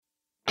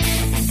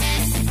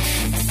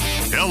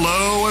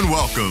Hello and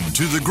welcome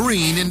to the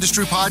Green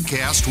Industry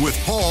Podcast with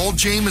Paul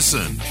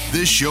Jameson.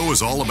 This show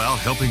is all about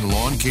helping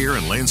lawn care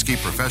and landscape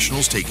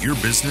professionals take your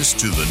business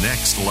to the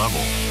next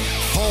level.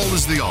 Paul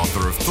is the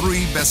author of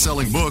 3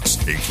 best-selling books,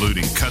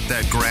 including Cut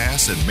That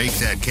Grass and Make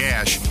That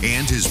Cash,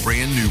 and his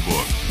brand new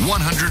book,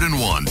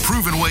 101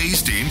 Proven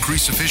Ways to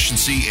Increase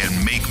Efficiency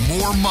and Make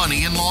More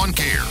Money in Lawn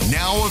Care.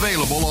 Now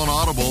available on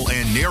Audible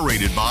and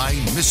narrated by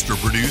Mr.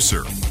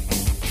 Producer.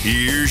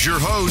 Here's your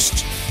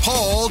host,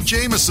 Paul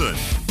Jameson.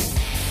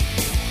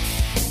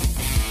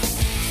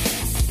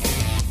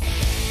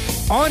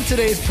 On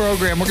today's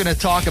program, we're going to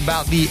talk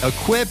about the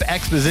Equip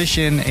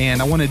Exposition,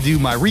 and I want to do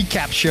my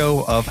recap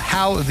show of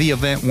how the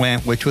event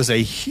went, which was a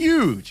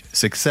huge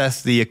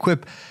success. The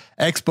Equip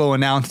Expo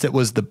announced it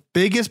was the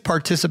biggest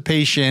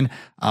participation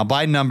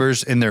by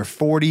numbers in their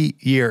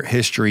 40-year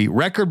history,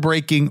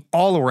 record-breaking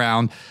all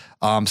around.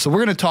 So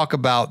we're going to talk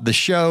about the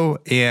show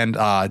and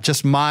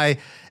just my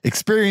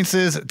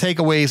experiences,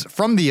 takeaways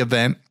from the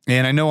event.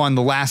 And I know on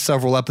the last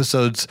several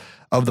episodes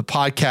of the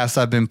podcast,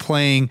 I've been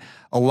playing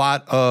a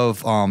lot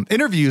of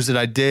interviews that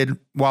I did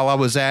while I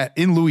was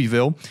in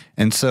Louisville.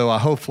 And so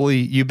hopefully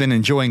you've been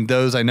enjoying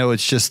those. I know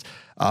it's just,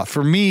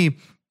 for me,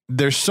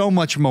 there's so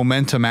much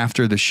momentum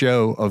after the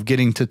show of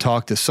getting to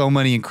talk to so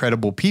many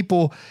incredible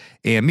people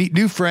and meet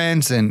new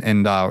friends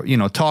and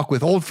talk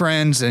with old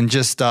friends and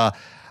just, my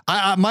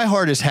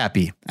heart is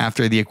happy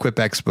after the Equip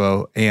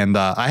Expo, and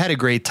I had a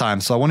great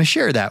time. So I want to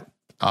share that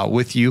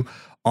with you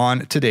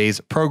on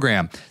today's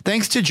program.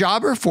 Thanks to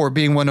Jobber for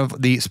being one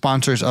of the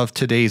sponsors of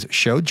today's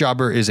show.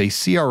 Jobber is a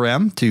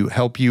CRM to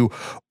help you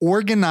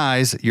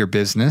organize your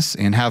business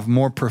and have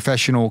more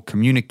professional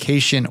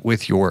communication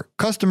with your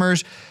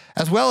customers,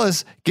 as well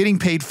as getting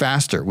paid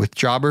faster. With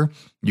Jobber,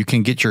 you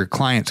can get your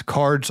clients'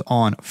 cards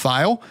on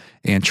file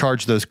and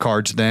charge those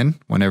cards then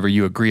whenever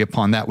you agree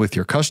upon that with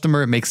your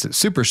customer. It makes it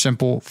super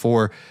simple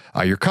for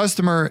your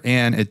customer,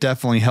 and it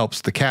definitely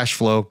helps the cash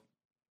flow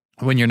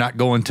when you're not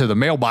going to the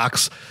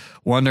mailbox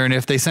wondering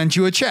if they sent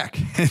you a check.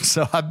 And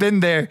so I've been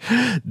there,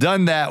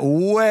 done that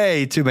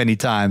way too many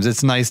times.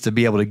 It's nice to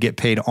be able to get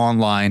paid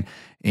online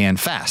and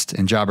fast,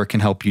 and Jobber can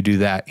help you do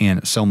that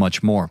and so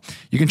much more.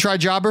 You can try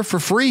Jobber for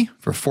free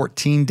for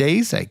 14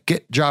 days at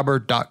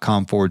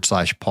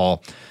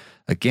getjobber.com/Paul.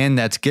 Again,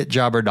 that's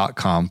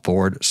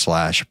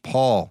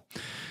getjobber.com/Paul.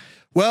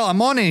 Well,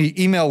 I'm on an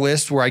email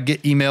list where I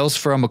get emails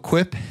from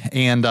Equip,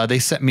 and they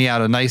sent me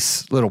out a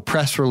nice little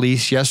press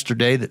release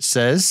yesterday that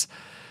says,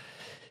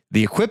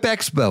 the Equip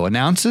Expo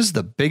announces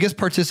the biggest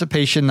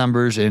participation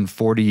numbers in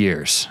 40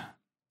 years.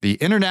 The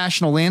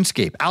International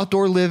Landscape,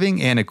 Outdoor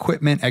Living, and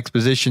Equipment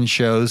Exposition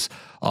shows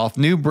off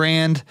new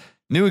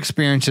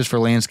experiences for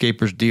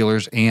landscapers,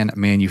 dealers, and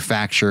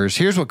manufacturers.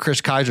 Here's what Chris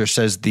Kaiser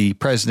says, the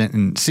president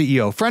and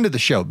CEO, friend of the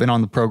show, been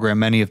on the program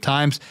many of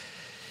times.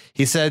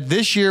 He said,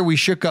 this year we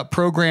shook up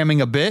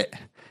programming a bit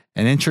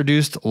and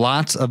introduced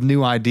lots of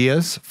new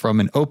ideas,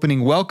 from an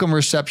opening welcome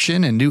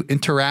reception and new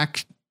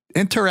interactive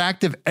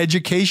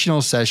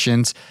educational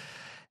sessions.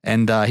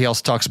 And he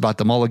also talks about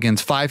the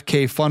Mulligan's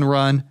 5K fun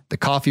run, the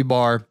coffee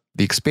bar,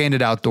 the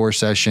expanded outdoor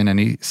session. And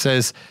he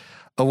says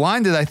a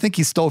line that I think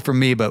he stole from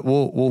me, but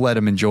we'll let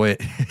him enjoy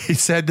it. He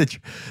said that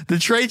the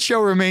trade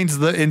show remains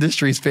the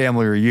industry's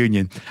family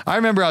reunion. I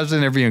remember I was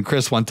interviewing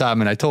Chris one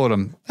time and I told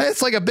him, hey,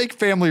 it's like a big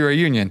family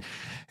reunion.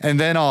 And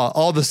then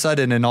all of a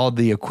sudden, in all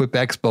the Equip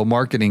Expo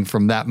marketing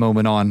from that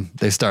moment on,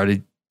 they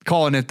started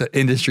calling it the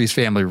industry's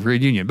family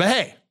reunion. But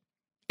hey,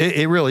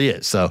 it really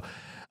is. So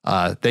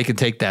they can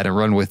take that and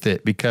run with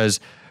it, because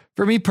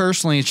for me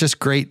personally, it's just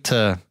great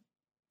to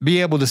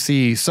be able to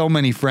see so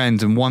many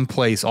friends in one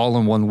place all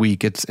in 1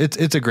 week. It's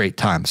a great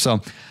time.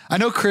 So I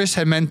know Chris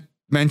had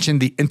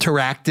mentioned the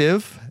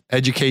interactive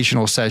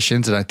educational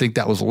sessions, and I think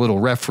that was a little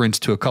reference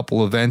to a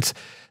couple events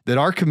that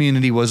our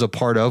community was a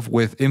part of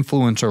with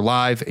Influencer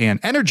Live and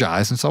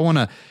Energize. And so I want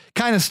to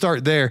kind of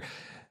start there.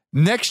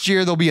 Next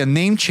year, there'll be a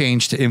name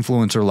change to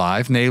Influencer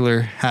Live.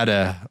 Naylor had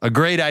a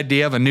great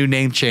idea of a new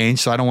name change,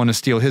 so I don't want to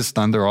steal his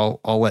thunder. I'll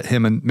let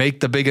him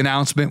make the big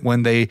announcement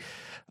when they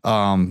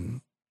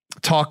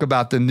talk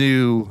about the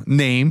new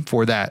name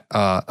for that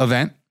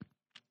event.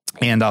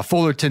 And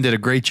Fullerton did a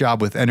great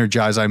job with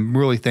Energize. I'm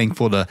really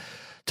thankful to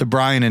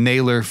Brian and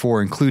Naylor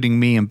for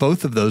including me in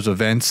both of those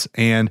events.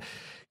 And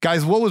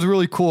guys, what was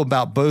really cool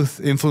about both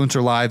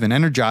Influencer Live and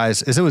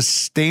Energize is it was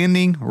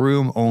standing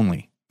room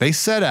only. They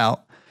set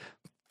out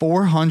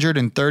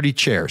 430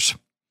 chairs.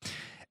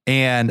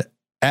 And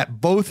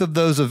at both of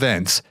those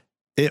events,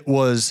 it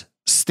was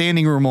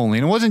standing room only.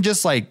 And it wasn't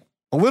just like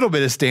a little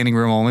bit of standing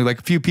room only, like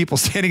a few people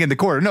standing in the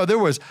corner. No, there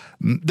was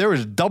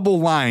double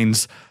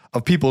lines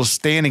of people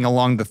standing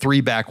along the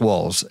 3 back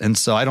walls. And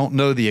so I don't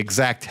know the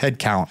exact head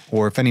count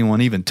or if anyone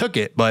even took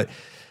it, but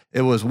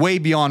it was way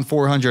beyond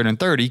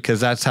 430 because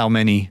that's how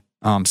many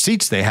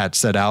seats they had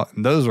set out.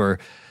 And those were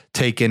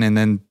taken, and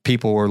then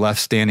people were left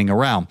standing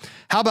around.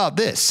 How about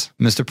this,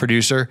 Mr.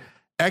 Producer?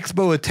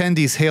 Expo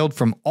attendees hailed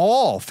from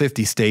all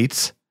 50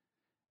 states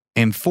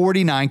and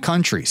 49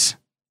 countries,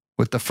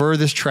 with the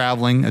furthest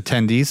traveling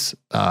attendees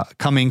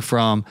coming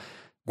from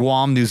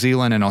Guam, New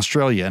Zealand, and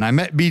Australia. And I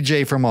met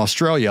BJ from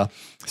Australia.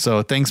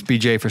 So thanks,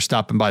 BJ, for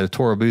stopping by the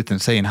Toro booth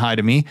and saying hi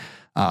to me.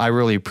 I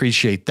really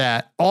appreciate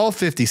that. All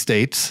 50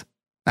 states.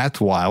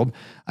 That's wild.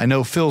 I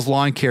know Phil's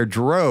Lawn Care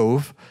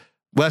drove.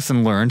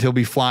 Lesson learned. He'll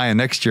be flying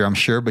next year, I'm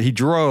sure. But he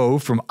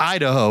drove from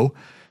Idaho,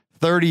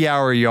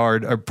 30-hour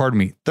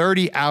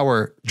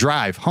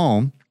drive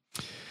home.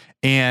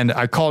 And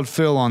I called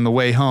Phil on the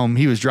way home.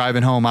 He was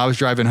driving home. I was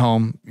driving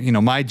home. You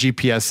know, my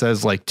GPS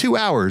says like 2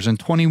 hours and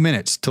 20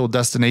 minutes till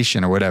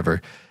destination or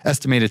whatever,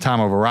 estimated time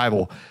of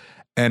arrival.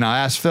 And I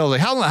asked Phil,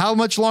 like, how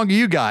much longer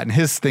you got? And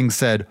his thing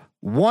said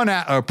 1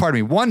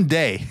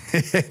 day,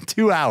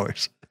 2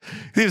 hours.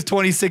 He was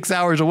 26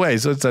 hours away.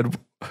 So it said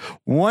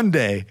 1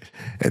 day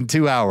and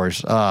 2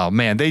 hours. Oh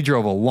man, they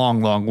drove a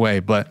long, long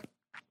way. But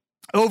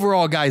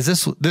overall, guys,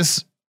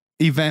 this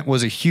event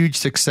was a huge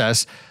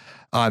success.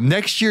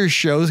 Next year's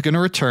show is going to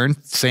return,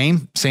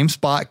 same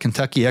spot,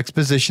 Kentucky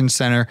Exposition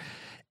Center.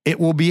 It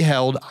will be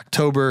held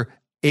October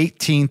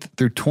 18th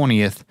through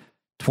 20th,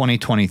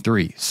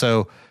 2023.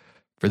 So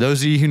for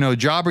those of you who know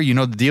Jobber, you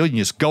know the deal. You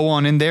just go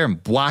on in there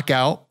and block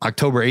out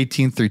October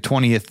 18th through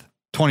 20th,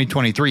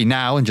 2023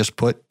 now and just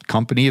put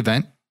company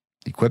event,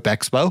 Equip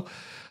Expo.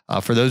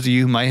 For those of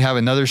you who might have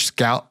another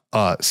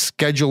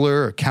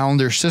scheduler or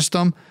calendar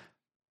system,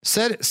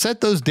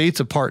 set those dates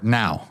apart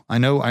now. I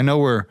know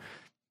we're,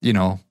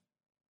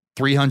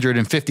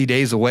 350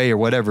 days away or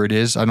whatever it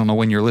is. I don't know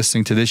when you're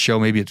listening to this show.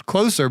 Maybe it's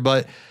closer,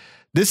 but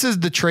this is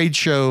the trade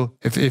show.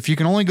 If you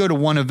can only go to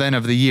one event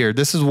of the year,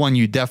 this is one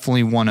you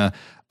definitely want to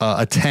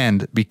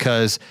attend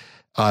because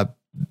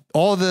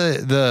all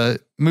the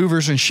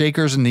movers and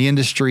shakers in the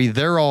industry,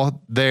 they're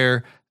all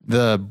there.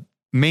 The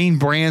main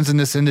brands in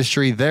this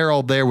industry, they're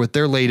all there with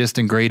their latest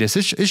and greatest.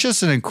 It's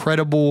just an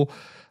incredible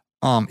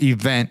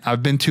event.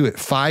 I've been to it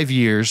 5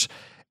 years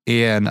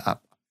and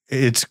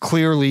it's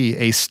clearly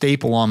a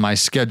staple on my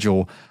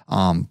schedule.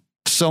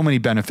 So many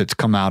benefits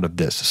come out of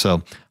this.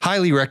 So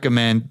highly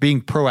recommend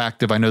being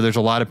proactive. I know there's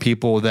a lot of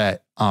people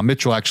that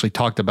Mitchell actually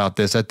talked about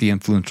this at the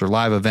Influencer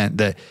Live event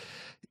that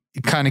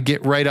kind of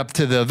get right up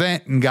to the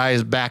event and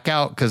guys back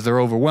out because they're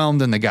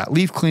overwhelmed and they got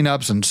leaf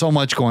cleanups and so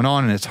much going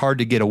on and it's hard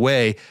to get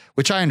away,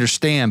 which I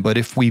understand. But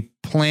if we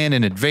plan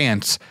in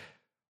advance,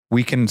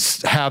 we can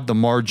have the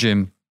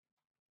margin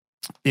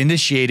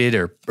initiated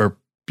or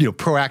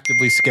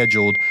proactively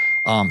scheduled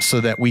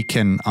so that we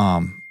can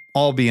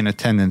all be in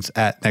attendance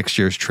at next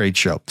year's trade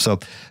show. So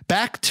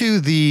back to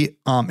the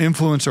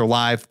Influencer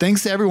Live.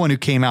 Thanks to everyone who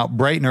came out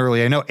bright and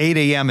early. I know 8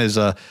 a.m. is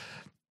a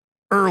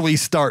early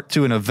start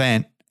to an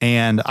event,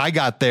 and I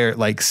got there at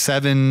like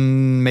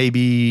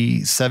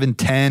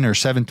 7:10 or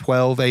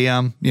 7:12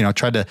 a.m.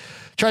 Tried to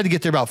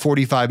get there about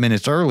 45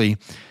 minutes early.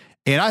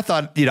 And I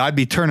thought, I'd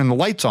be turning the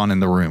lights on in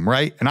the room,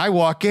 right? And I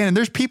walk in and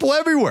there's people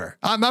everywhere.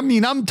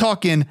 I'm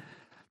talking,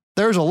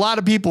 there's a lot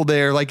of people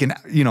there, like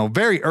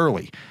very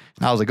early.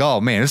 And I was like,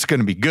 oh man, it's going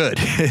to be good.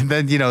 And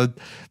then,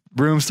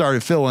 rooms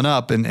started filling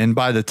up. And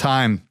by the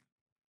time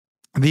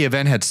the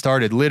event had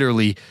started,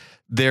 literally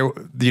there,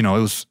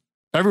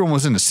 everyone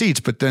was in the seats,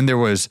 but then there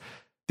was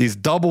these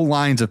double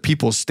lines of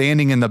people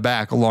standing in the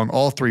back along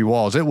all three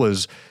walls. It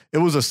was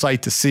a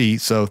sight to see.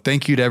 So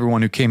thank you to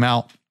everyone who came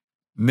out.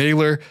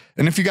 Naylor,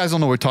 and if you guys don't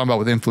know what we're talking about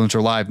with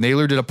Influencer Live,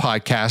 Naylor did a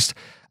podcast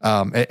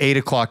at 8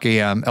 o'clock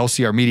a.m.,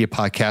 LCR Media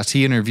Podcast.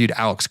 He interviewed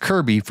Alex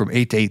Kirby from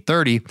 8 to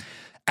 8:30.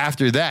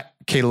 After that,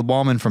 Caleb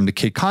Ballman from the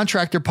Kid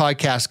Contractor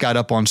Podcast got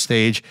up on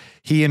stage.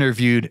 He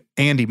interviewed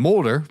Andy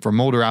Mulder from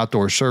Mulder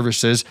Outdoor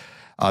Services.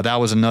 That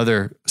was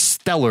another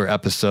stellar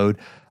episode.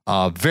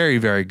 Very,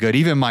 very good.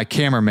 Even my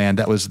cameraman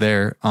that was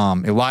there,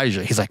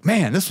 Elijah, he's like,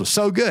 man, this was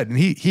so good. And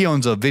he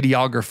owns a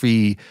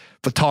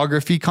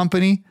photography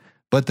company.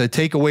 But the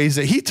takeaways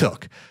that he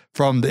took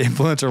from the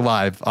Influencer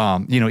Live,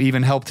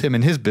 even helped him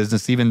in his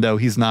business, even though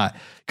he's not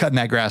cutting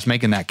that grass,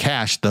 making that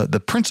cash.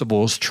 The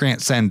principles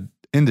transcend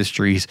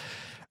industries.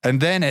 And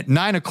then at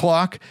 9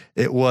 o'clock,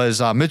 it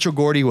was Mitchell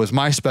Gordy was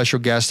my special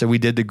guest, and we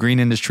did the Green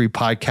Industry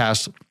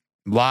Podcast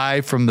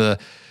live from the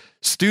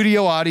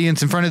studio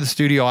audience, in front of the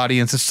studio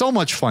audience. It's so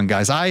much fun,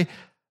 guys.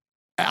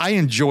 I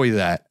enjoy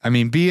that. I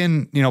mean,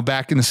 being,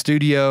 back in the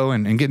studio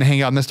and getting to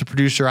hang out with Mr.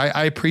 Producer,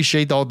 I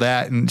appreciate all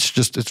that. And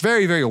it's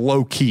very, very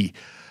low key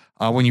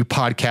when you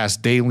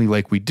podcast daily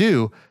like we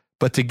do.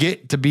 But to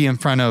get to be in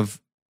front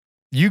of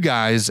you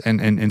guys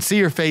and see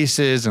your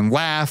faces and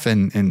laugh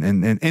and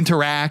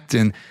interact,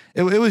 and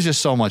it was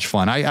just so much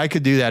fun. I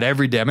could do that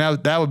every day. I mean,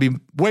 that would be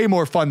way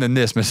more fun than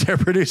this, Mr.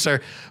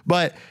 Producer.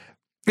 But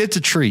it's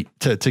a treat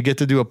to get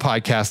to do a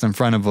podcast in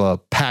front of a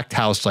packed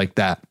house like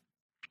that.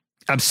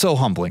 I'm so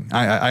humbling.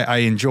 I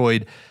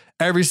enjoyed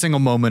every single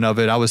moment of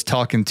it. I was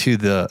talking to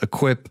the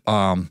Equip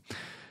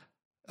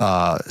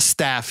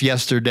staff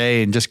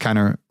yesterday and just kind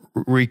of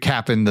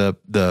recapping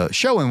the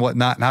show and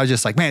whatnot. And I was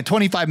just like, man,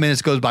 25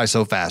 minutes goes by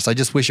so fast. I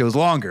just wish it was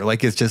longer.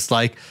 Like, it's just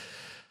like,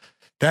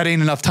 that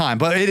ain't enough time,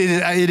 but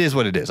it is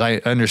what it is. I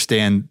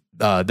understand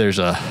there's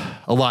a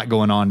lot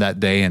going on that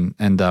day and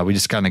we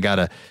just kind of got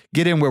to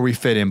get in where we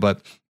fit in.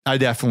 But I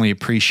definitely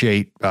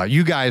appreciate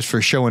you guys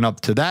for showing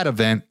up to that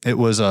event. It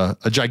was a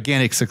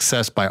gigantic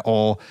success by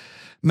all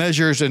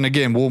measures. And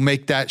again, we'll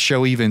make that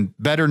show even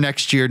better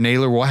next year.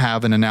 Naylor will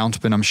have an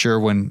announcement, I'm sure,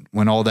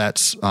 when all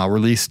that's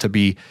released to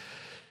be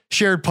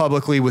shared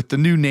publicly with the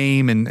new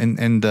name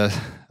and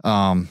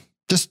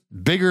just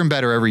bigger and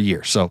better every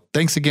year. So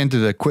thanks again to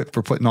the Quip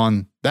for putting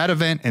on that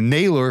event, and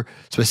Naylor,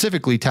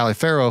 specifically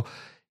Taliaferro.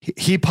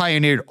 He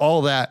pioneered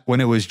all that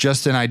when it was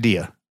just an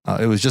idea.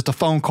 It was just a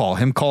phone call,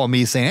 him calling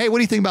me saying, hey, what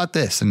do you think about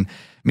this? And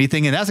me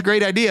thinking that's a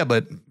great idea.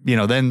 But,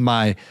 then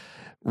my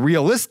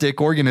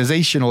realistic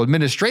organizational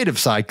administrative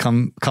side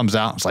comes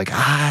out. It's like,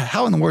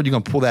 how in the world are you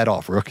going to pull that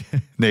off, Rook?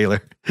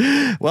 Naylor?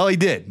 Well, he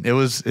did.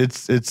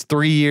 It's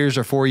 3 years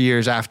or 4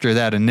 years after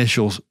that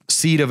initial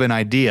seed of an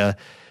idea.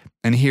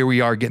 And here we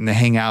are getting to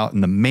hang out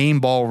in the main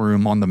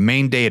ballroom on the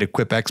main day at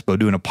Equip Expo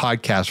doing a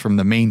podcast from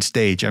the main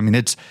stage. I mean,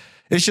 it's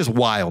just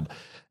wild.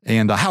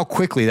 And how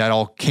quickly that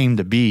all came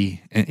to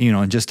be,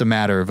 in just a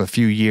matter of a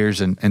few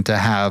years, and to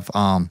have,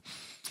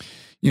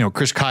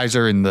 Chris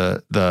Kaiser and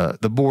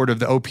the board of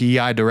the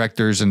OPEI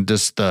directors and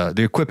just the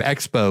Equip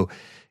Expo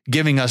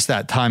giving us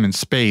that time and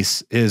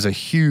space is a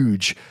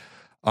huge,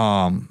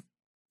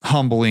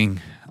 humbling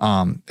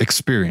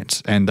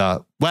experience. And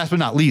last but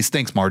not least,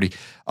 thanks, Marty.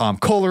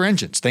 Kohler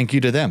Engines, thank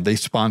you to them. They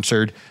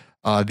sponsored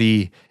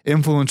the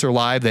Influencer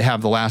Live. They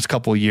have the last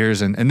couple of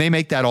years, and they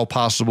make that all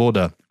possible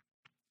to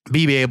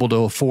be able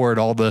to afford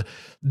all the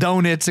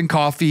donuts and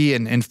coffee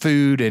and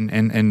food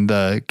and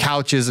the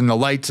couches and the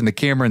lights and the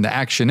camera and the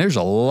action. There's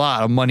a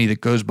lot of money that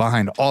goes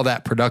behind all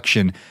that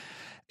production.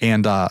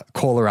 And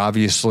Kohler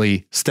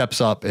obviously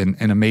steps up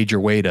in a major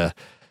way to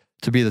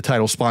be the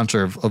title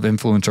sponsor of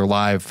Influencer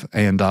Live.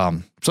 And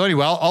so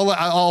anyway,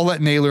 I'll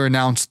let Naylor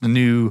announce the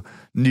new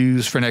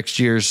news for next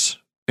year's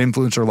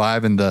Influencer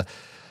Live and the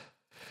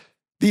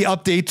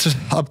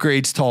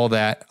upgrades to all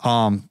that.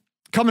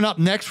 Coming up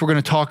next, we're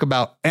going to talk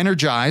about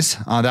Energize.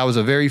 That was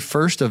a very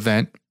first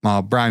event.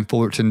 Brian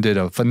Fullerton did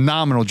a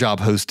phenomenal job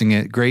hosting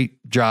it. Great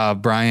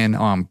job,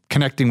 Brian,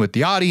 connecting with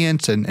the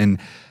audience and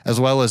as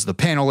well as the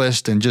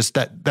panelists, and just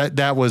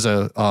that was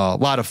a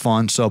lot of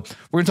fun. So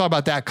we're going to talk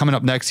about that coming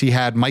up next. He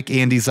had Mike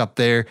Andes up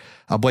there,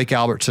 Blake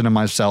Albertson, and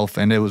myself,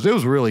 and it was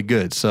really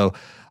good. So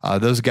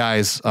those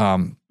guys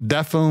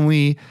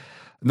definitely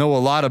know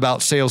a lot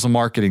about sales and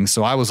marketing.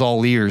 So I was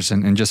all ears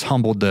and just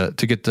humbled to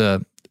get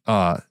to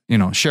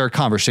share a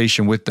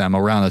conversation with them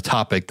around a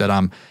topic that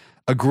I'm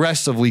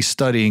aggressively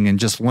studying and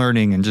just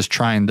learning and just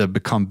trying to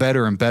become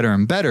better and better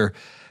and better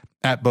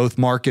at both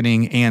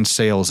marketing and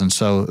sales. And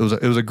so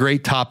it was a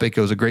great topic.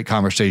 It was a great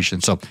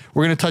conversation. So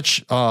we're going to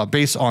touch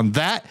base on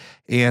that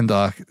and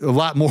a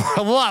lot more,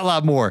 a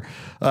lot more.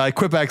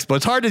 Equip Expo.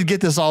 It's hard to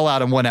get this all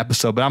out in one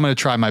episode, but I'm going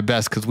to try my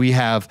best because we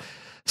have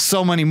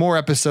so many more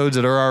episodes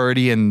that are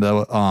already in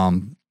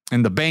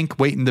the bank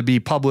waiting to be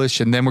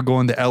published. And then we're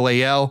going to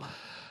LAL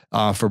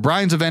for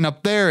Brian's event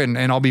up there, and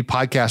I'll be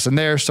podcasting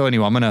there. So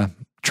anyway, I'm going to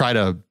try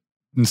to,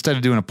 instead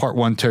of doing a part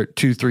 1,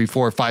 2, 3,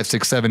 4, 5,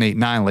 6, 7, 8,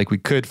 9, like we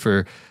could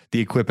for the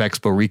Equip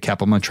Expo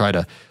recap, I'm going to try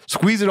to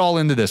squeeze it all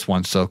into this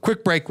one. So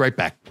quick break, right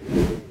back.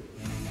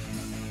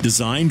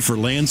 Designed for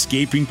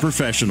landscaping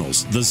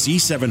professionals, the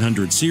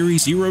Z700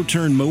 Series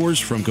zero-turn mowers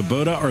from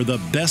Kubota are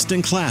the best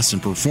in class in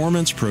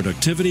performance,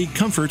 productivity,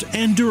 comfort,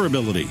 and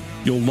durability.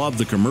 You'll love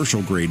the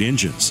commercial-grade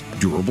engines,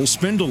 durable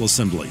spindle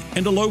assembly,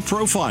 and a low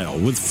profile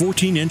with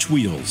 14-inch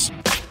wheels.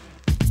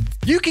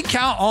 You can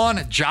count on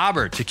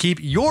Jobber to keep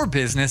your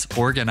business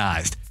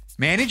organized.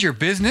 Manage your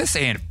business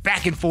and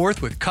back and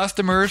forth with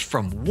customers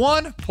from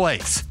one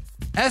place.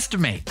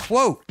 Estimate,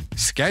 quote,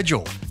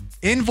 schedule,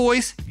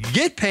 invoice,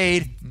 get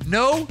paid,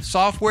 no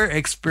software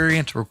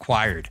experience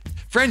required.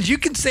 Friends, you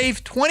can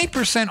save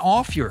 20%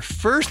 off your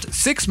first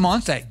 6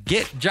 months at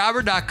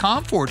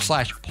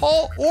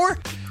getjobber.com/Paul, or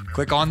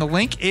click on the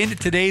link in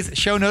today's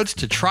show notes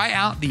to try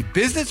out the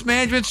business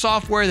management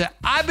software that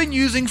I've been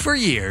using for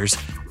years,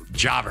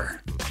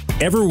 Jobber.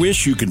 Ever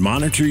wish you could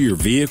monitor your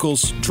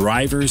vehicles,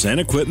 drivers, and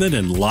equipment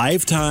in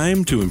live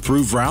time to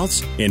improve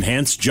routes,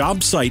 enhance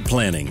job site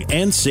planning,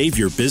 and save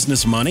your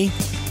business money?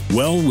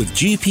 Well, with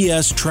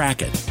GPS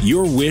Track It,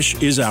 your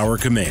wish is our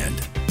command.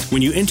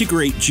 When you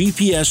integrate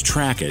GPS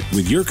Track It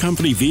with your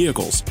company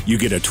vehicles, you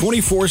get a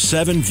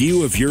 24/7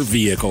 view of your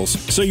vehicles,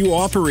 so you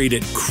operate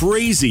at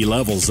crazy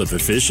levels of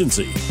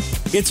efficiency.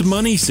 It's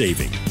money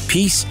saving,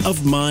 peace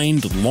of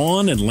mind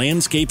lawn and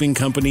landscaping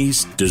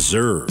companies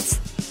deserve.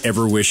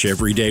 Ever wish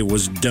every day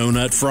was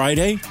Donut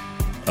Friday?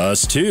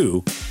 Us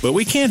too, but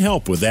we can't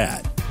help with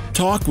that.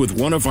 Talk with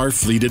one of our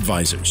fleet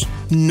advisors.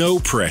 No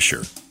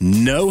pressure,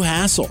 no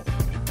hassle.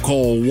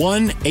 Call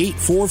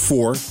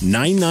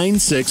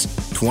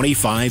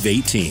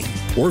 1-844-996-2518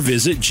 or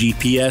visit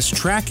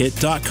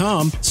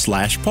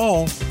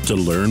gpstrackit.com/Paul to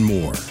learn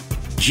more.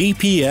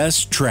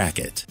 GPS Track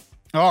It.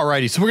 All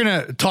righty. So we're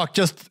going to talk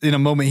just in a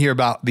moment here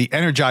about the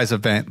Energize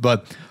event,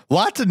 but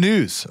lots of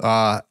news.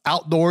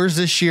 Outdoors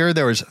this year,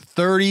 there was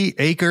 30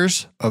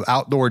 acres of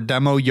outdoor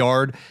demo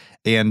yard.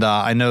 And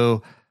I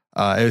know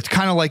It's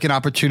kind of like an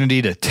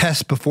opportunity to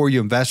test before you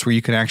invest, where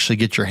you can actually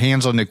get your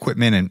hands on the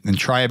equipment and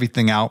try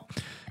everything out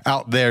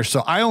there.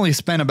 So I only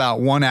spent about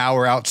 1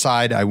 hour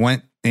outside. I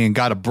went and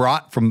got a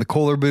brat from the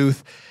Kohler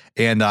booth,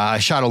 and I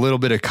shot a little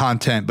bit of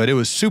content, but it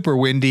was super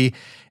windy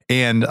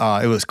and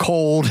it was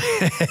cold.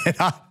 And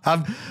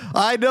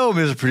I know,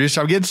 Mr.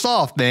 Producer, I'm getting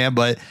soft, man,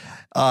 but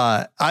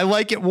I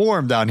like it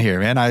warm down here,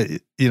 man.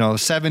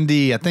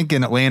 70, I think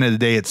in Atlanta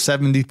today, it's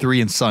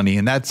 73 and sunny,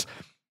 and that's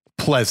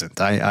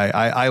pleasant.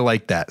 I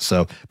like that.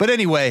 So, but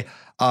anyway,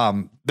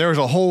 there's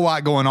a whole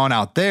lot going on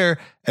out there.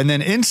 And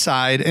then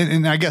inside,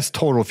 and I guess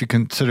total, if you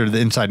consider the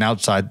inside and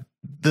outside,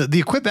 the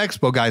Equip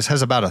Expo, guys,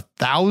 has about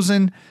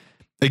 1,000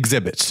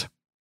 exhibits.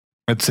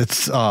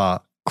 It's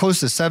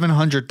close to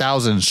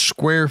 700,000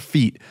 square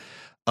feet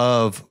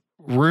of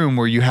room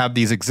where you have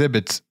these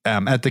exhibits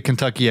at the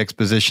Kentucky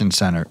Exposition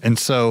Center. And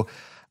so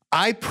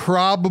I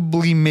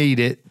probably made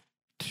it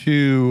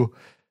to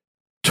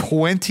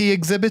 20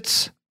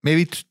 exhibits,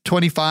 maybe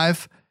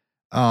 25.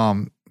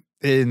 And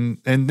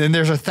then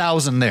there's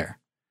 1,000 there.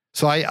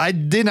 So I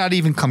did not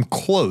even come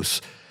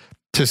close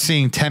to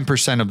seeing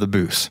 10% of the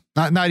booths,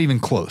 not even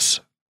close.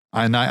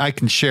 And I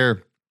can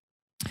share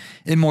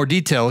in more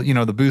detail,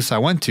 the booths I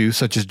went to,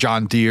 such as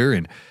John Deere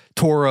and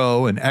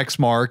Toro and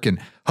Exmark and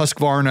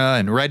Husqvarna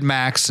and Red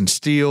Max and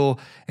Steel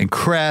and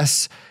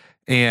Cress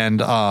and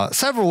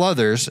several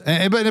others.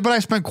 But I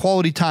spent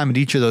quality time at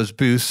each of those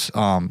booths.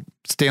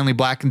 Stanley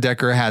Black &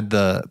 Decker had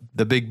the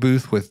big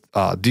booth with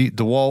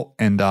DeWalt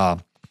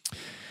and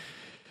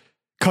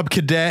Cub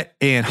Cadet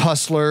and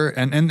Hustler,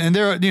 and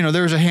there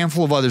there was a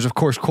handful of others. Of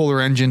course,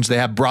 Kohler Engines, they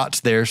have brats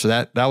there, so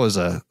that was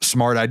a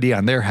smart idea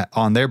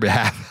on their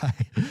behalf.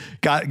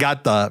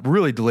 got the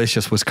really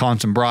delicious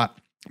Wisconsin brat.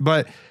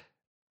 But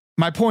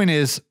my point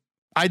is,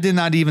 I did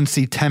not even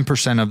see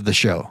 10% of the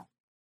show.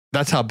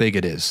 That's how big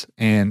it is.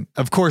 And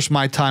of course,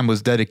 my time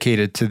was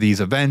dedicated to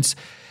these events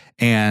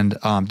and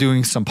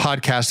doing some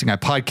podcasting. I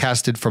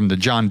podcasted from the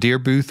John Deere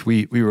booth.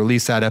 We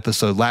released that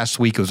episode last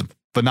week. It was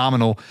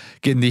phenomenal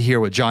getting to hear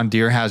what John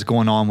Deere has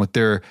going on with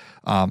their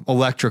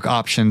electric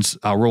options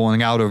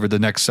rolling out over the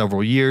next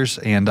several years.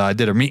 And I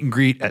did a meet and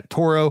greet at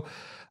Toro,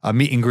 a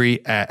meet and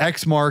greet at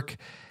Exmark,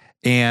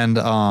 and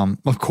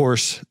of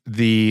course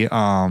the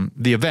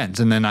events.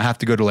 And then I have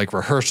to go to like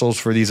rehearsals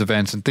for these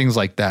events and things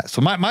like that.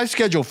 So my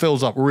schedule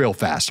fills up real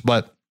fast.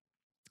 But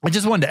I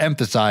just wanted to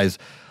emphasize,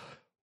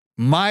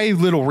 my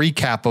little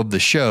recap of the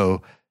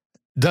show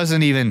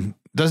doesn't even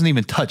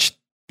touch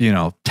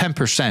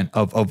 10%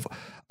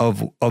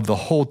 of the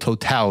whole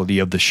totality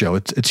of the show.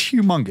 It's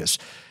humongous,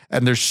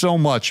 and there's so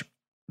much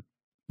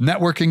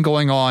networking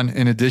going on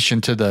in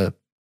addition to the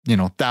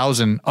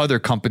 1,000 other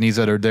companies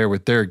that are there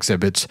with their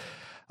exhibits.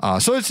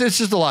 So it's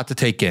just a lot to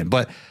take in.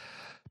 But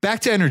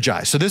back to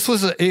Energize. So this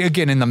was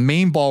again in the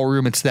main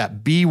ballroom. It's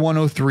that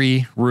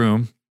B103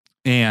 room.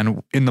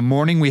 And in the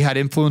morning we had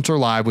Influencer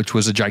Live, which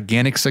was a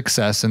gigantic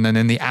success. And then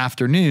in the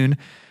afternoon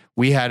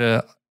we had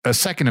a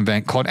second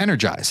event called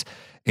Energize.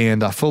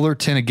 And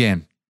Fullerton,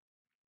 again,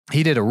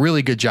 he did a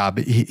really good job.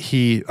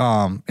 He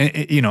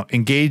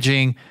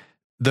engaging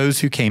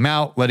those who came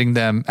out, letting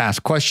them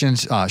ask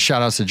questions.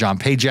 Shout outs to John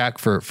Pajak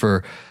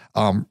for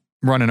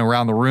running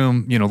around the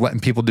room,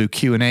 letting people do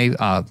Q&A.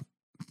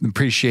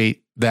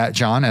 Appreciate that,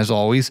 John, as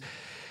always.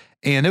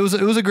 And it was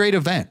a great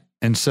event.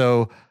 And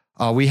so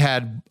we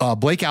had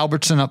Blake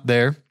Albertson up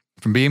there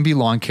from B&B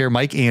Lawn Care,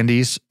 Mike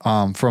Andes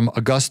from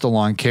Augusta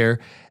Lawn Care,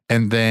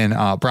 and then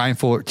Brian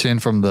Fullerton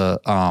from the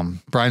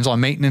Brian's Lawn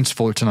Maintenance,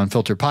 Fullerton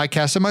Unfiltered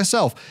podcast, and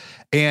myself.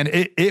 And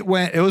it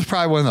was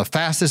probably one of the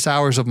fastest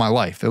hours of my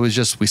life. It was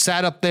just, we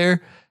sat up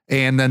there,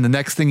 and then the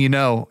next thing you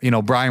know,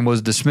 Brian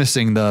was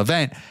dismissing the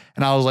event,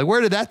 and I was like, where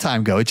did that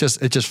time go? It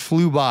just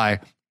flew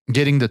by,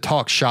 getting to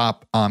talk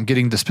shop,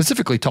 getting to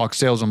specifically talk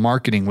sales and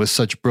marketing with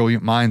such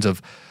brilliant minds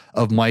of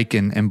Mike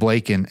and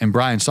Blake and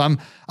Brian. So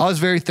I was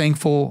very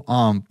thankful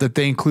that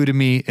they included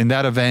me in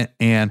that event.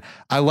 And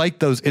I like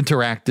those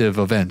interactive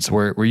events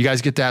where you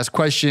guys get to ask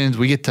questions.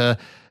 We get to,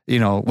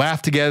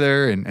 laugh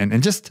together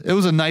and just, it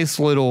was a nice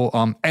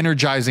little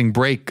energizing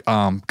break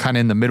kind of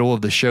in the middle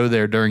of the show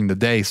there during the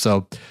day.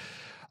 So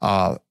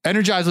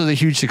Energize was a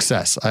huge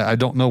success. I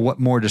don't know what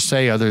more to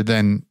say other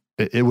than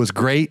it was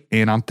great.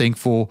 And I'm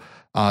thankful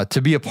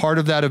to be a part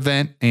of that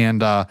event.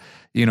 And,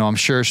 I'm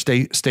sure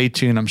stay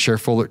tuned. I'm sure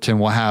Fullerton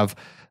will have,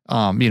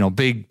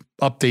 big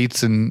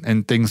updates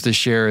and things to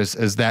share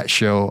as that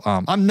show.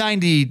 I'm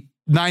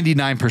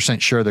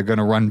 99% sure they're going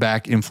to run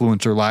back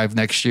Influencer Live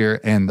next year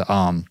and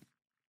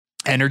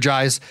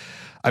Energize.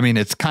 I mean,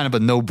 it's kind of a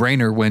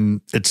no-brainer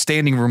when it's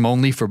standing room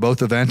only for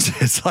both events.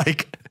 It's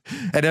like,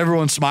 and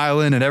everyone's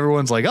smiling and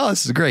everyone's like, oh,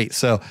 this is great.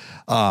 So,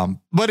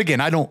 but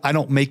again, I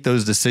don't make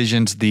those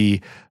decisions.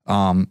 The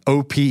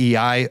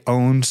OPEI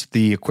owns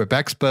the Equip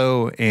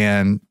Expo,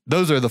 and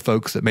those are the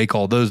folks that make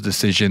all those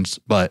decisions.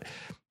 But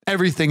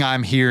everything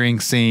I'm hearing,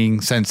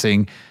 seeing,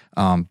 sensing,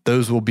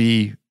 those will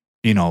be,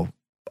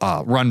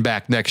 run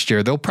back next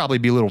year. There'll probably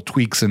be little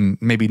tweaks and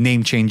maybe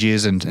name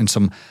changes and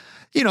some,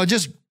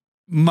 just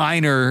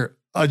minor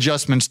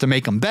adjustments to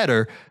make them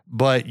better,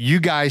 but you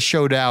guys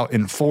showed out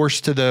in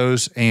force to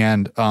those.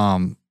 And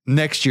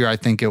next year, I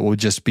think it will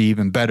just be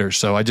even better.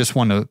 So I just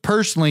want to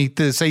personally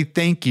to say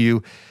thank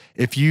you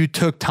if you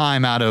took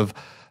time out of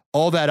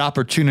all that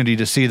opportunity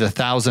to see the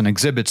 1,000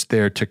 exhibits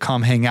there to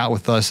come hang out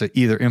with us at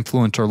either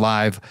Influence or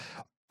Live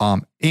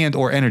and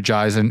or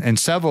Energize. And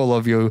several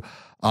of you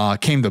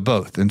came to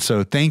both. And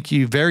so thank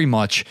you very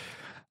much.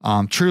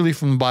 Truly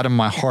from the bottom of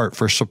my heart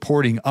for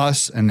supporting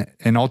us and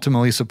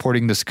ultimately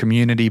supporting this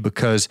community,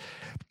 because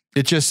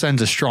it just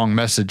sends a strong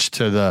message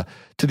to the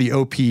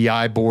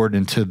OPEI board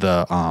and to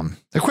the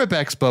Equip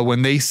Expo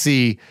when they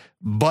see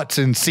butts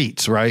in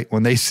seats, right?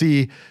 When they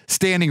see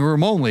standing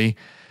room only,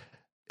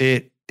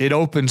 it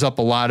opens up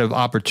a lot of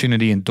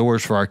opportunity and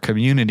doors for our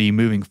community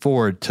moving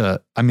forward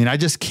I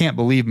just can't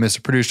believe,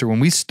 Mr. Producer, when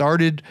we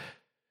started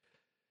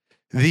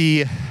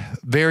the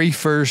very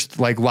first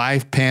like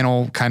live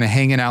panel kind of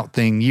hanging out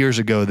thing years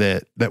ago,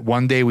 that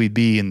one day we'd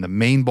be in the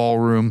main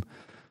ballroom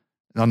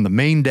on the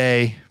main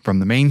day from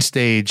the main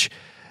stage.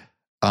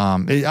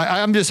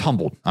 I'm just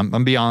humbled.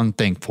 I'm beyond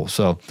thankful.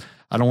 So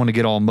I don't want to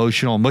get all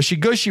emotional, mushy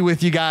gushy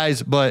with you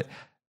guys, but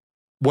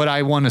what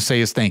I want to say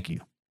is thank you.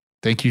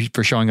 Thank you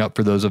for showing up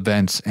for those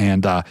events,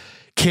 and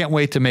can't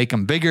wait to make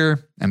them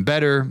bigger and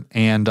better.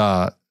 And,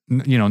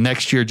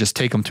 next year, just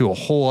take them to a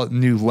whole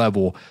new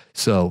level.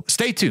 So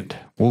stay tuned.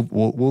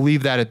 We'll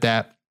leave that at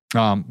that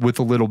with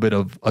a little bit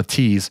of a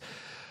tease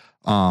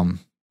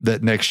that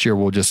next year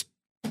we'll just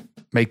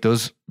make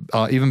those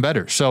even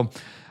better. So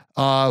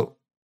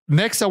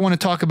next, I want to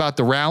talk about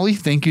the rally.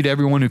 Thank you to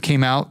everyone who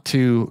came out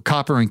to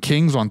Copper and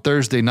Kings on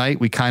Thursday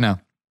night. We kind of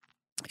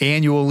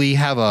annually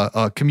have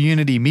a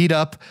community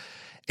meetup.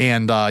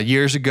 And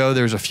years ago,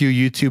 there's a few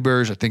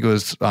YouTubers. I think it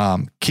was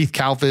Keith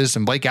Kalfas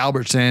and Blake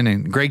Albertson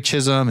and Greg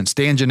Chisholm and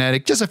Stan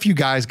Genetic. Just a few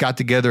guys got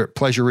together at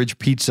Pleasure Ridge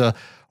Pizza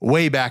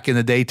way back in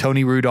the day.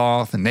 Tony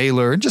Rudolph and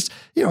Naylor, and just,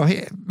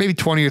 maybe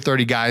 20 or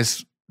 30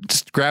 guys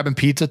just grabbing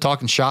pizza,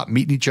 talking shop,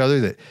 meeting each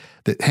other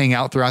that hang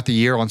out throughout the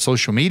year on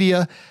social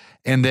media.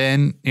 And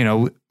then,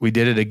 we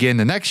did it again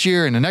the next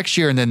year and the next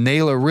year. And then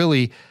Naylor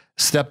really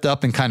stepped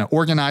up and kind of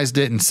organized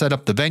it and set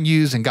up the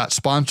venues and got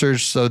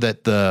sponsors so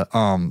that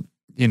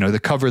to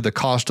cover the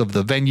cost of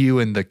the venue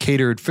and the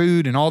catered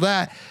food and all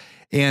that.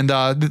 And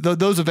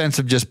those events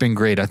have just been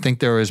great. I think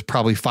there was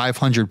probably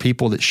 500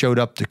 people that showed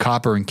up to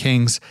Copper and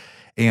Kings.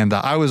 And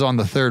I was on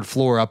the third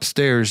floor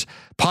upstairs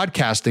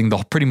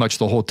podcasting pretty much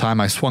the whole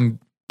time. I swung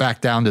back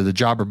down to the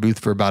jobber booth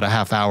for about a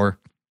half hour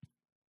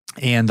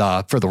and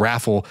for the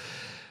raffle.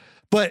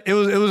 But it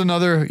was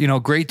another,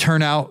 great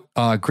turnout,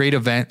 great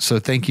event. So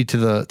thank you to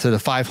the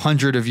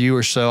 500 of you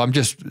or so. I'm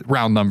just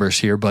round numbers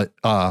here, but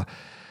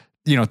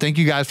thank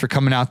you guys for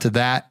coming out to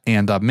that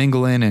and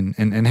mingling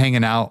and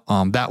hanging out.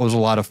 That was a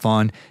lot of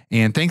fun.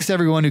 And thanks to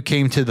everyone who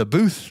came to the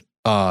booth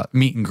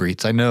meet and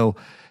greets. I know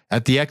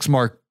at the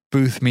Exmark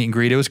booth meet and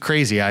greet, it was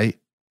crazy. I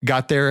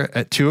got there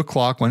at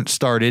 2:00 when it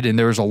started, and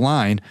there was a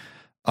line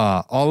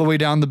all the way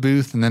down the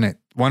booth, and then it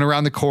went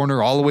around the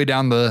corner all the way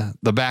down the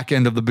back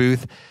end of the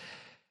booth.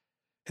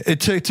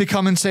 To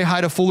come and say hi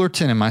to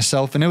Fullerton and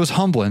myself, and it was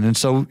humbling. And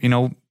so,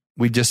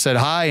 we just said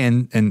hi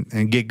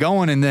and get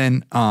going, and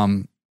then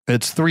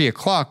it's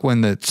 3:00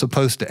 when it's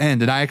supposed to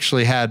end. And I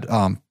actually had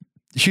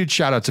huge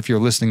shout outs if you're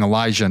listening,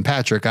 Elijah and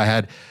Patrick. I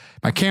had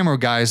my camera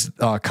guys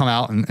come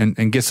out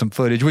and get some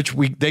footage, which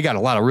they got a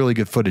lot of really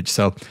good footage.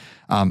 So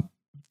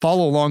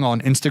follow along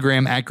on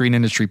Instagram at Green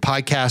Industry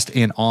Podcast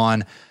and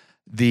on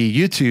the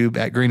YouTube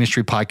at Green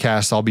Industry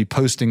Podcast. I'll be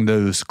posting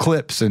those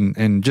clips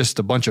and just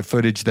a bunch of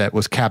footage that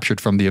was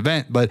captured from the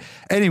event. But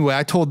anyway,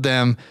 I told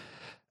them,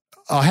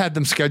 I had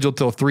them scheduled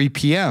till 3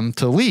 p.m.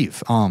 to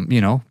leave.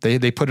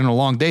 They put in a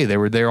long day. They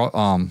were there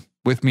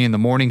with me in the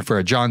morning for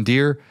a John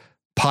Deere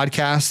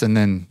podcast. And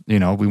then,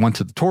 we went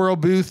to the Toro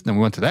booth, then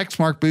we went to the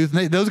Exmark booth.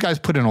 And those guys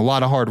put in a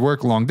lot of hard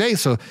work, a long day.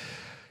 So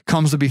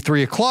comes to be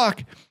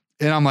 3:00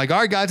 and I'm like, all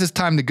right, guys, it's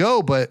time to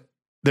go. But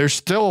there's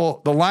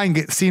still, the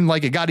line seemed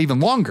like it got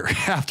even longer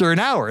after an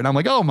hour. And I'm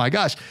like, oh my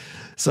gosh.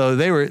 So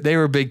they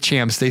were big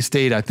champs. They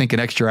stayed, I think, an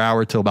extra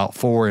hour till about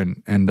 4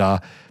 and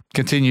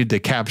continued to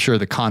capture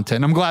the content.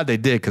 And I'm glad they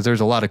did, because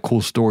there's a lot of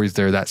cool stories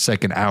there that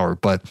second hour.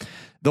 But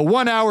the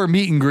 1 hour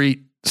meet and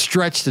greet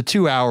stretched to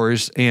 2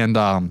 hours. And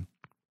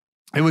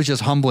it was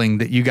just humbling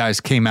that you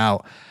guys came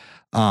out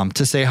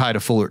to say hi to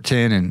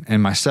Fullerton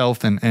and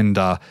myself. And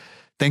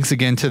thanks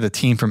again to the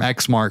team from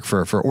Exmark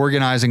for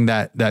organizing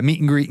that meet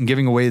and greet and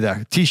giving away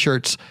the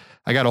t-shirts.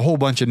 I got a whole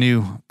bunch of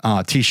new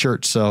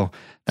t-shirts. So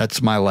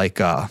that's my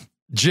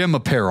gym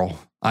apparel.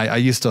 I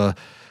used to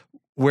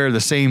wear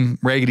the same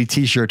raggedy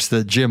t-shirts to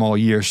the gym all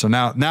year. So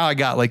now I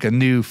got like a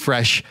new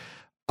fresh,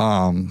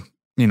 I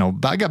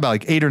got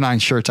about 8 or 9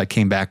 shirts I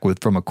came back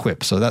with from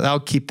Equip. So that'll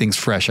keep things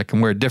fresh. I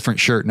can wear a different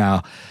shirt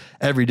now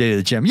every day to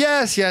the gym.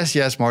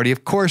 Yes, Marty.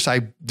 Of course I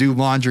do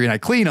laundry and I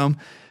clean them,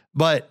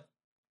 but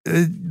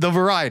the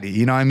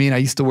variety, I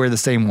used to wear the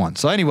same one.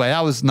 So anyway,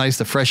 that was nice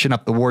to freshen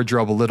up the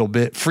wardrobe a little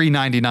bit. Free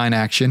 99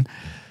 action.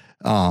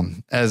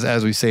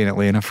 As we say in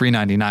Atlanta, free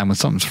 99 when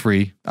something's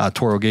free.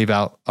 Toro gave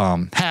out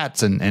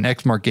hats and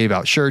Exmark gave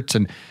out shirts,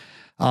 and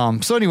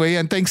So anyway,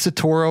 and thanks to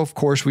Toro, of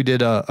course, we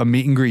did a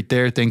meet and greet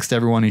there. Thanks to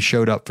everyone who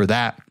showed up for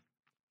that.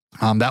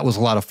 That was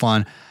a lot of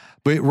fun.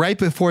 But right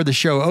before the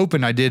show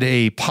opened, I did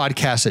a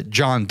podcast at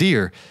John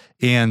Deere,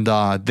 and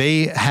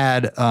they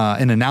had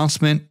an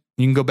announcement.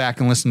 You can go back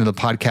and listen to the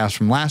podcast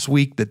from last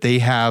week that they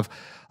have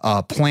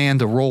planned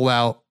to roll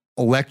out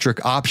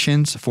electric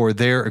options for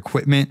their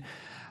equipment.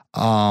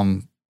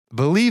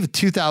 Believe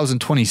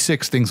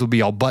 2026 things will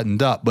be all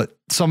buttoned up, but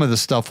some of the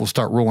stuff will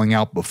start rolling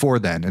out before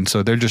then. And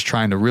so they're just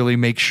trying to really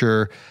make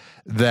sure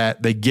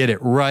that they get it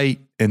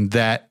right and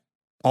that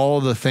all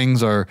the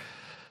things are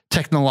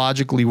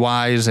technologically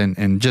wise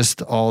and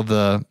just all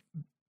the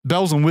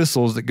bells and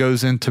whistles that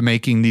goes into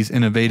making these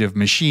innovative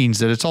machines,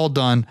 that it's all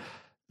done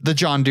the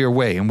John Deere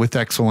way and with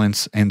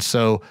excellence. And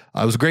so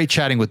it was great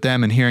chatting with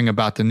them and hearing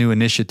about the new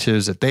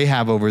initiatives that they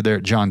have over there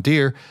at John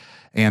Deere.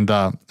 And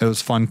it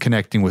was fun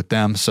connecting with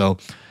them. So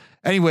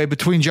anyway,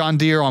 between John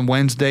Deere on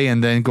Wednesday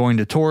and then going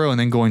to Toro and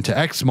then going to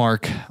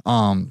Exmark,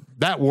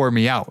 that wore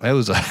me out. It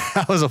was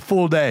that was a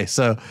full day.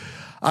 So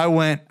I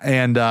went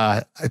and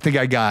I think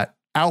I got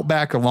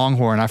Outback or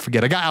Longhorn. I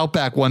forget. I got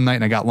Outback one night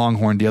and I got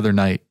Longhorn the other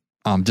night.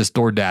 Just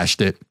DoorDashed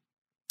it.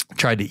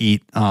 Tried to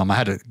eat. I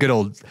had a good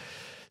old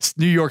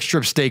New York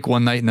strip steak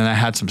one night, and then I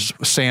had some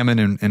salmon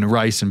and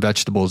rice and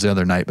vegetables the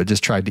other night, but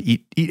just tried to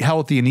eat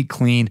healthy and eat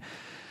clean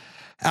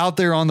out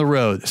there on the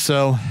road.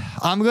 So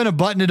I'm going to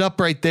button it up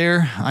right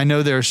there. I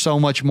know there's so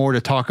much more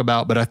to talk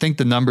about, but I think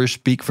the numbers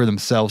speak for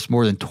themselves.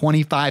 More than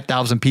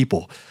 25,000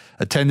 people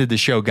attended the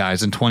show,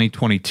 guys, in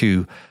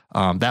 2022.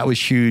 That was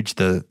huge.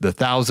 The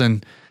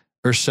 1,000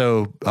 or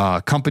so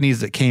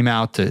companies that came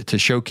out to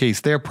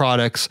showcase their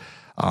products,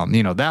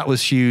 that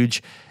was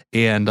huge.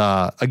 And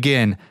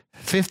again,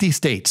 50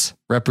 states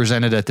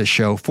represented at the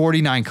show,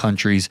 49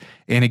 countries.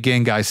 And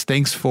again, guys,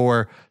 thanks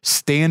for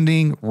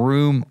standing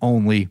room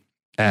only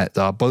at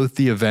both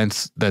the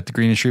events that the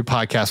Green Industry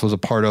Podcast was a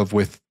part of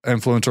with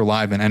Influencer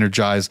Live and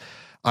Energize.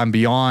 I'm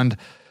beyond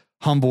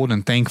humbled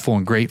and thankful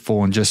and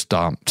grateful and just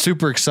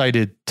super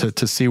excited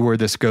to see where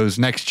this goes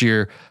next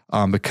year,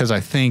 because I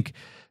think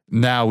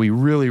now we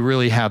really,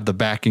 really have the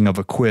backing of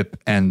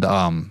Equip, and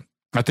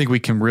I think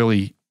we can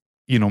really,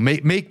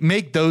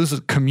 make those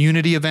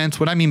community events.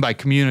 What I mean by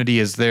community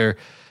is they're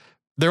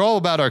all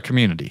about our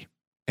community,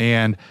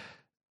 and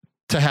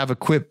to have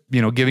Equip,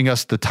 giving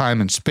us the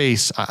time and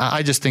space,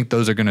 I just think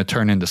those are going to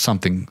turn into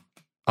something.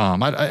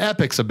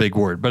 Epic's a big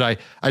word, but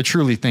I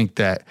truly think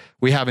that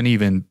we haven't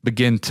even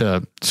begun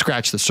to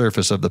scratch the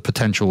surface of the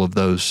potential of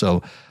those.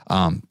 So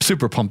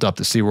super pumped up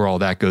to see where all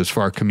that goes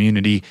for our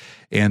community,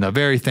 and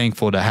very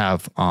thankful to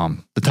have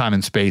the time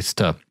and space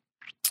to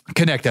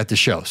connect at the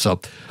show. So,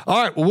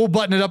 all right, well, we'll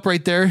button it up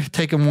right there,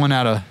 taking one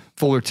out of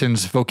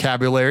Fullerton's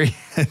vocabulary.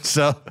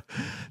 So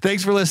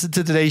thanks for listening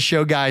to today's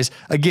show, guys.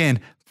 Again,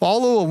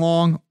 follow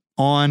along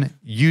on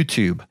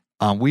YouTube.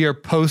 We are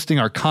posting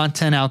our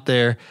content out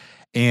there,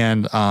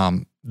 and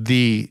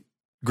the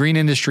Green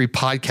Industry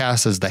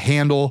Podcast is the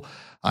handle.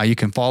 You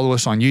can follow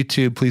us on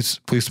YouTube. Please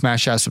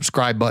smash that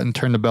subscribe button,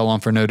 turn the bell on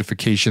for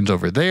notifications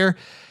over there.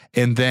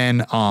 And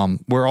then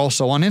we're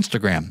also on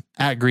Instagram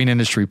at Green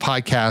Industry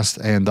Podcast,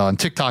 and on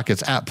TikTok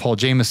it's at Paul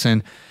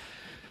Jameson.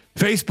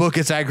 Facebook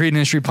it's at Green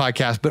Industry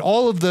Podcast. But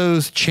all of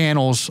those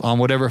channels, on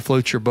whatever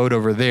floats your boat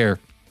over there,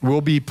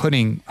 we'll be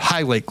putting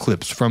highlight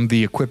clips from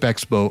the Equip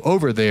Expo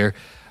over there,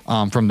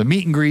 from the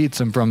meet and greets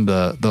and from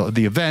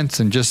the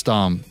events, and just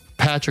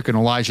Patrick and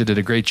Elijah did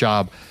a great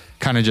job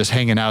kind of just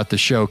hanging out at the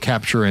show,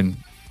 capturing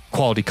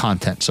quality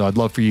content. So I'd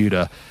love for you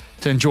to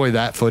enjoy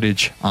that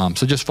footage.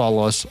 So just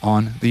follow us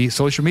on the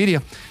social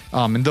media.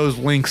 And those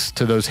links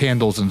to those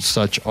handles and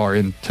such are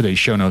in today's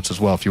show notes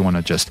as well, if you want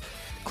to just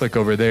click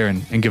over there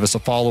and give us a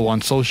follow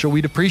on social.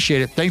 We'd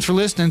appreciate it. Thanks for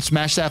listening.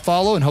 Smash that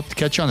follow and hope to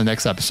catch you on the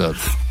next episode.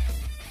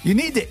 You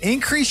need to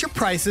increase your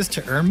prices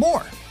to earn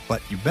more,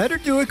 but you better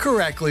do it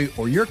correctly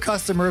or your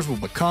customers will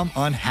become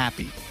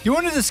unhappy. You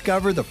want to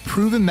discover the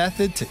proven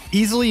method to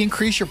easily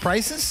increase your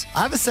prices?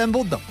 I've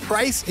assembled the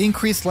Price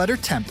Increase Letter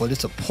template.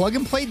 It's a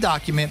plug-and-play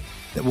document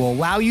that will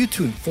allow you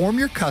to inform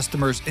your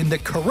customers in the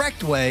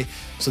correct way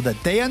so that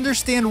they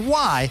understand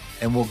why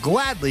and will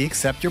gladly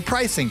accept your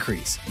price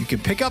increase. You can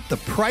pick up the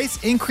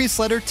Price Increase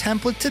Letter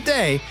template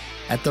today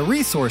at the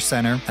Resource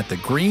Center at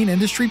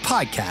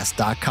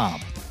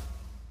thegreenindustrypodcast.com.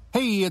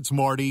 Hey, it's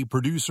Marty,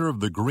 producer of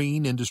the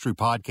Green Industry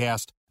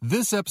Podcast.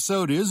 This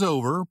episode is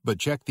over, but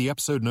check the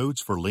episode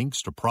notes for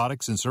links to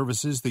products and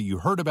services that you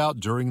heard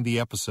about during the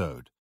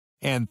episode.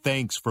 And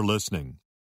thanks for listening.